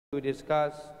to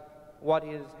discuss what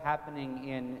is happening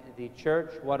in the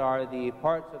church, what are the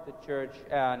parts of the church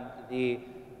and the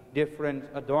different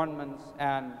adornments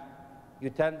and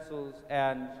utensils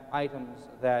and items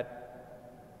that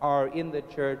are in the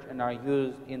church and are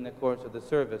used in the course of the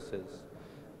services.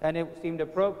 And it seemed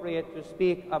appropriate to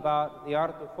speak about the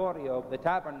artoforio, the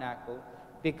tabernacle,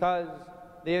 because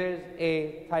there's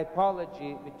a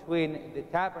typology between the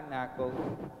tabernacle,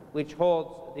 which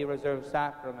holds the reserved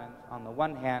sacrament on the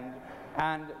one hand,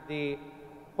 and the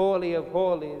Holy of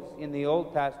Holies in the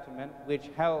Old Testament, which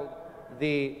held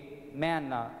the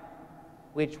manna,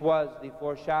 which was the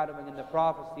foreshadowing and the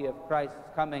prophecy of Christ's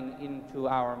coming into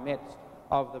our midst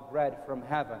of the bread from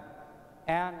heaven.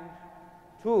 And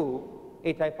two,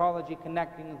 a typology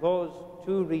connecting those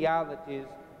two realities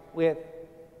with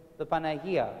the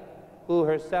Panagia, who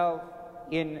herself,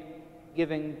 in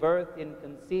giving birth, in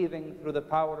conceiving through the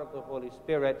power of the Holy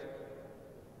Spirit,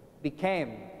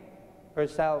 became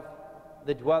herself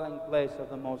the dwelling place of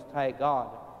the Most High God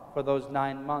for those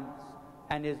 9 months,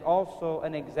 and is also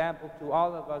an example to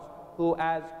all of us who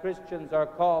as Christians are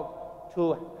called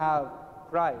to have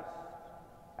Christ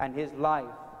and His life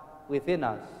within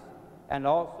us, and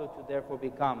also to therefore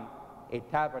become a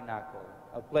tabernacle,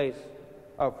 a place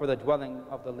for the dwelling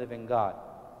of the living God.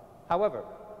 However,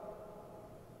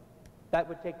 that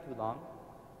would take too long,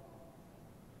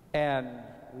 and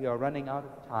we are running out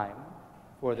of time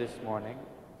for this morning,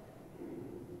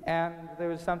 and there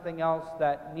is something else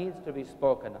that needs to be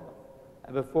spoken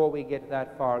of before we get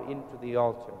that far into the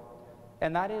altar,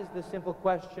 and that is the simple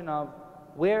question of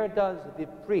where does the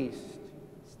priest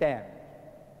stand?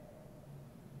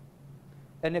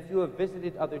 And if you have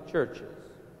visited other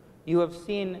churches, you have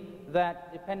seen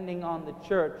that depending on the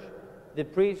church, the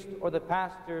priest or the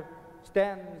pastor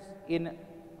stands in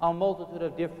a multitude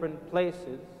of different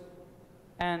places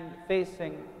and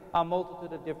facing a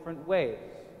multitude of different ways.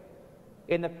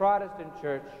 In the Protestant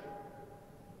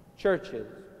churches,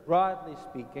 broadly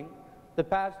speaking, the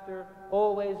pastor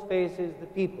always faces the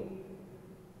people.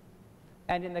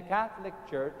 And in the Catholic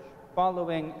Church,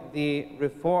 following the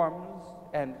reforms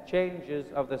and changes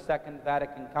of the Second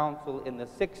Vatican Council in the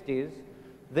 60s,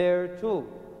 there too,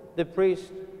 the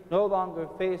priest no longer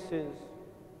faces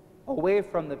away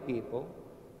from the people,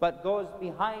 but goes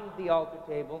behind the altar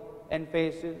table and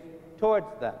faces towards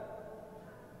them.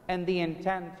 And the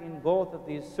intent in both of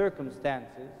these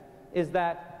circumstances is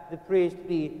that the priest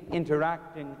be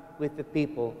interacting with the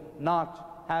people,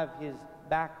 not have his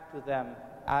back to them,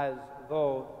 as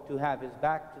though to have his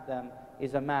back to them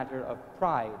is a matter of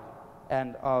pride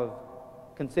and of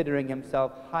considering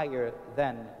himself higher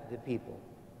than the people.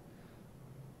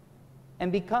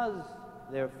 And because,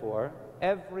 therefore,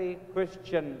 every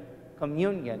Christian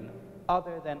communion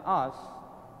other than us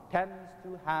tends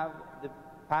to have the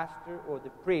pastor or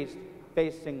the priest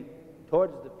facing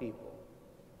towards the people,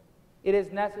 it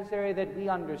is necessary that we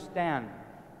understand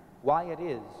why it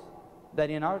is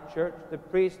that in our church the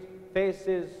priest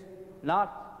faces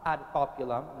not ad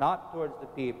populum, not towards the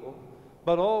people,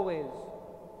 but always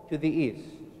to the east,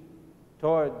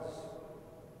 towards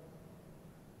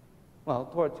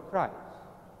Christ.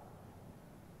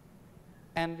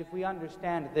 And if we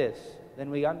understand this, then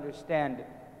we understand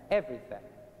everything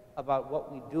about what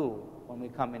we do when we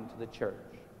come into the church.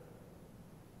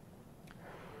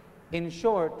 In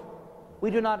short,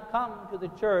 we do not come to the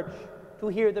church to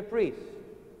hear the priest,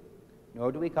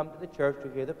 nor do we come to the church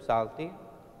to hear the psaltery,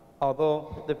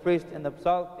 although the priest and the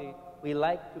psaltery we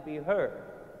like to be heard.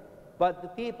 But the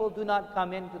people do not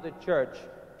come into the church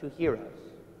to hear us,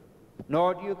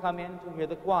 nor do you come in to hear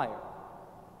the choir.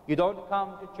 You don't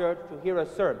come to church to hear a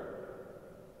sermon.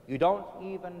 You don't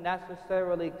even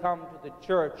necessarily come to the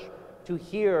church to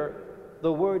hear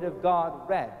the Word of God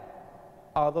read,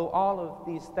 although all of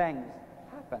these things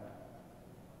happen.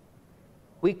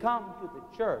 We come to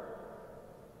the church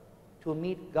to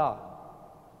meet God.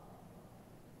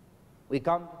 We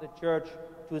come to the church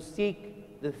to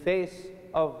seek the face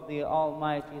of the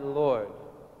Almighty Lord,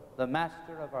 the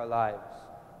Master of our lives,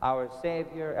 our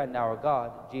Savior and our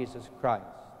God, Jesus Christ.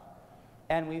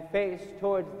 And we face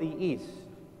towards the east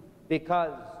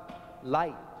because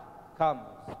light comes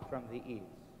from the east.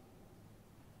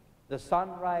 The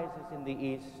sun rises in the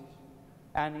east,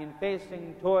 and in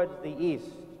facing towards the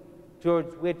east,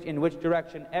 in which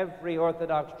direction every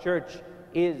Orthodox church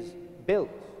is built,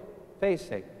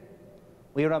 facing,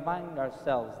 we remind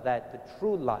ourselves that the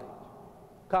true light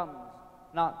comes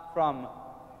not from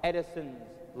Edison's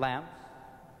lamps,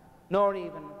 nor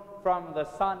even from the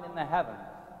sun in the heavens,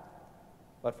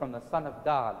 but from the Son of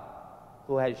God,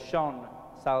 who has shown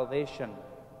salvation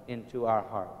into our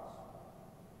hearts.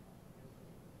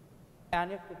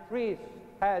 And if the priest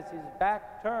has his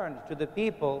back turned to the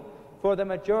people for the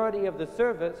majority of the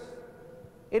service,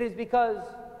 it is because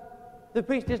the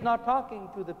priest is not talking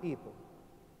to the people.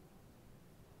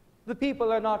 The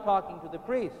people are not talking to the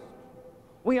priest.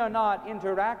 We are not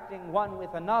interacting one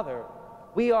with another.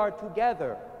 We are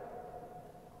together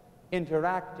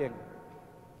interacting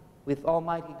with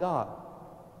Almighty God.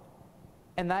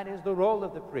 And that is the role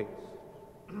of the priest,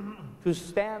 to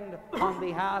stand on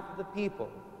behalf of the people,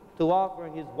 to offer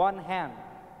his one hand,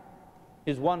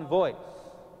 his one voice,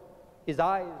 his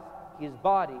eyes, his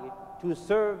body, to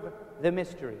serve the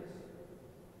mysteries,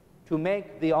 to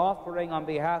make the offering on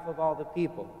behalf of all the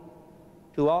people,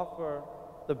 to offer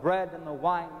the bread and the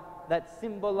wine that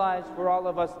symbolize for all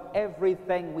of us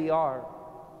everything we are,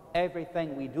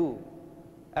 everything we do,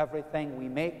 everything we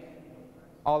make,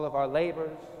 all of our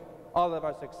labors, all of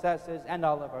our successes, and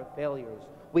all of our failures.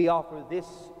 We offer this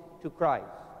to Christ.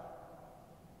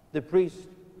 The priest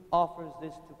offers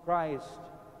this to Christ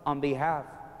on behalf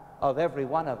of every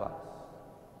one of us.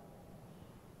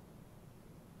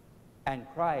 And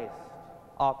Christ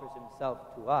offers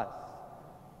himself to us.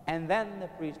 And then the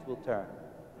priest will turn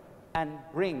and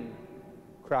bring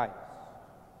Christ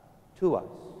to us.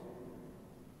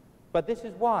 But this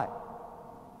is why.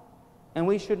 And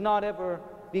we should not ever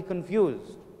be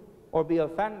confused or be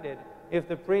offended if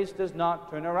the priest does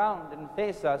not turn around and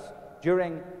face us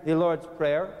during the Lord's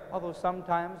Prayer, although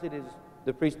sometimes it is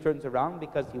the priest turns around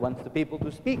because he wants the people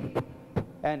to speak,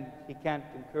 and he can't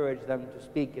encourage them to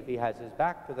speak if he has his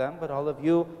back to them. But all of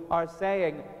you are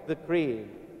saying the creed,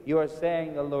 you are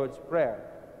saying the Lord's Prayer.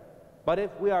 But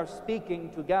if we are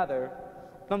speaking together,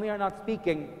 then we are not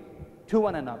speaking to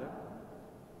one another.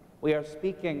 We are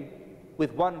speaking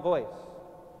with one voice,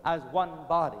 as one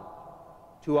body,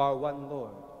 to our one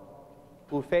Lord,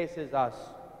 who faces us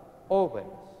always.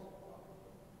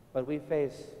 But we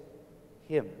face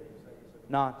him,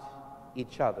 not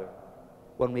each other,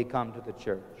 when we come to the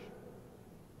church.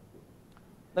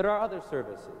 There are other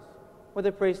services where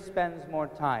the priest spends more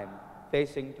time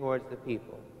facing towards the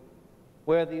people,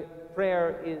 where the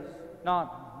prayer is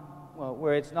not, well,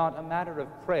 where it's not a matter of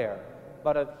prayer,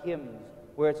 but of hymns,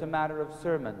 where it's a matter of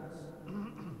sermons.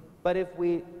 But if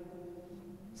we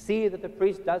see that the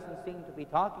priest doesn't seem to be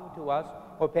talking to us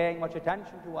or paying much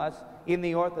attention to us in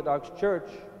the Orthodox Church,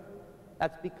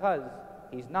 that's because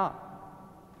he's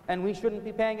not. And we shouldn't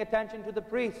be paying attention to the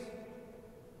priest.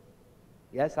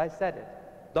 Yes, I said it.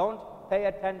 Don't pay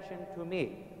attention to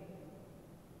me.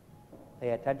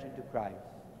 Pay attention to Christ.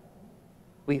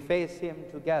 We face him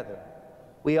together.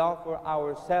 We offer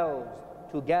ourselves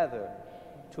together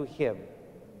to him.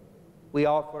 We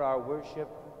offer our worship,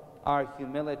 our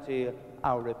humility,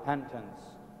 our repentance,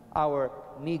 our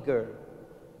meager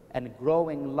and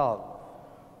growing love.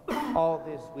 All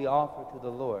this we offer to the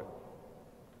Lord,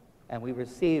 and we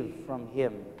receive from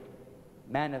him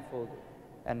manifold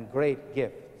and great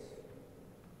gifts,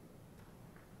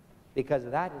 because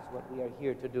that is what we are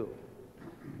here to do.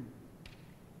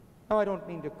 Now, I don't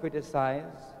mean to criticize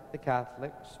the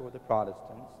Catholics or the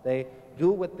Protestants. They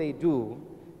do what they do,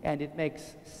 and it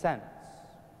makes sense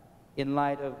in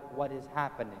light of what is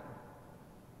happening.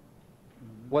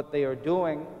 What they are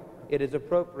doing, it is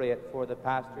appropriate for the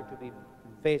pastor to be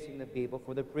facing the people,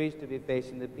 for the priest to be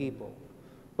facing the people.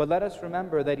 But let us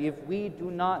remember that if we do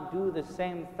not do the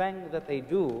same thing that they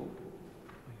do,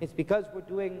 it's because we're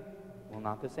doing, well,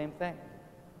 not the same thing.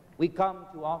 We come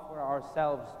to offer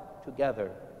ourselves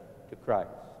together to Christ,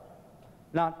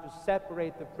 not to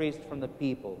separate the priest from the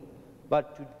people,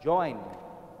 but to join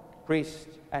priest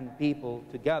and people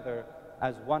together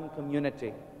as one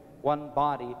community, one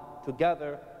body,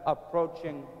 together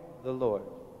approaching the Lord.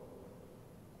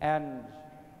 And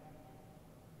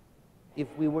if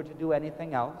we were to do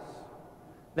anything else,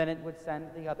 then it would send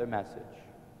the other message.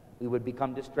 We would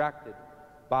become distracted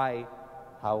by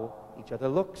how each other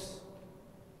looks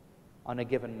on a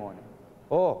given morning.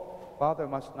 Oh, Father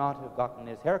must not have gotten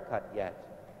his hair cut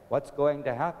yet. What's going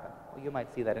to happen? Well, you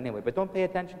might see that anyway, but don't pay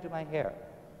attention to my hair.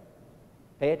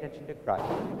 Pay attention to Christ.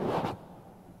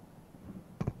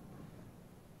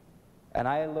 And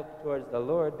I look towards the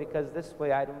Lord, because this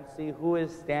way I don't see who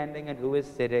is standing and who is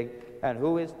sitting and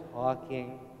who is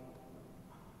talking.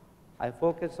 I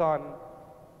focus on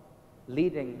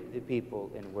leading the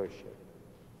people in worship.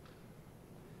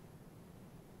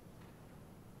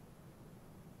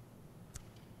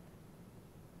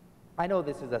 I know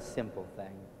this is a simple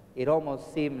thing. It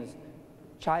almost seems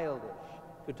childish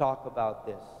to talk about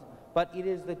this, but it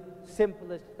is the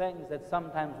simplest things that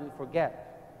sometimes we forget,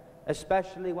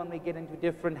 especially when we get into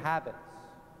different habits.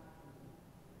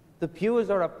 The pews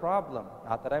are a problem.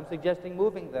 Not that I'm suggesting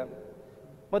moving them,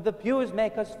 But the pews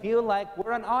make us feel like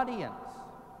we're an audience,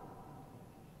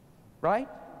 right?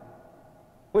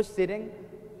 We're sitting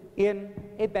in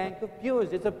a bank of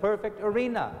pews. It's a perfect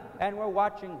arena. And we're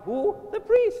watching who? The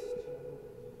priest.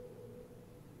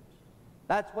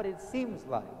 That's what it seems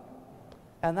like.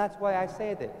 And that's why I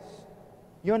say this.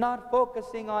 You're not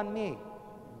focusing on me.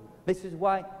 This is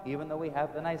why, even though we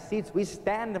have the nice seats, we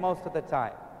stand most of the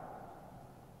time.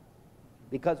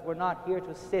 Because we're not here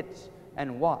to sit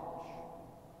and watch.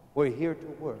 We're here to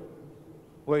work.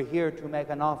 We're here to make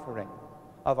an offering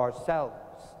of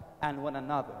ourselves and one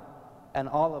another and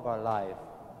all of our life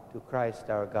to Christ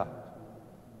our God.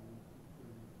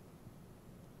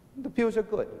 The pews are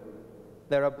good.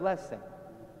 They're a blessing.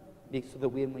 So that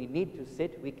when we need to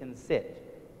sit, we can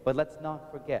sit. But let's not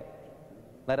forget.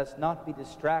 Let us not be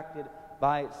distracted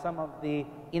by some of the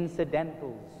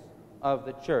incidentals of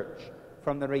the church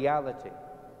from the reality.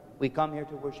 We come here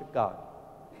to worship God.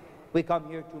 We come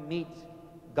here to meet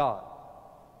God.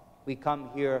 We come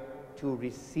here to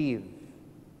receive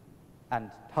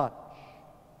and touch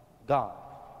God.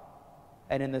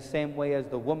 And in the same way as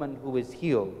the woman who is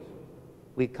healed,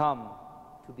 we come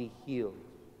to be healed,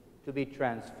 to be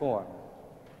transformed.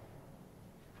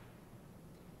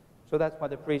 So that's why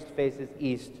the priest faces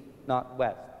east, not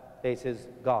west. Faces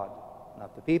God,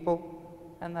 not the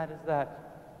people. And that is that.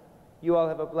 You all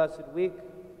have a blessed week.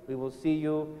 We will see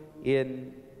you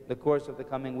in the course of the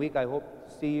coming week. I hope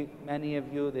to see many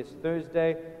of you this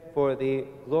Thursday for the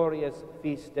glorious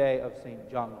feast day of St.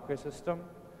 John Chrysostom.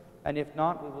 And if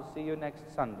not, we will see you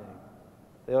next Sunday.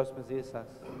 Theos Mesisas.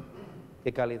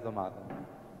 Και καλή εβδομάδα.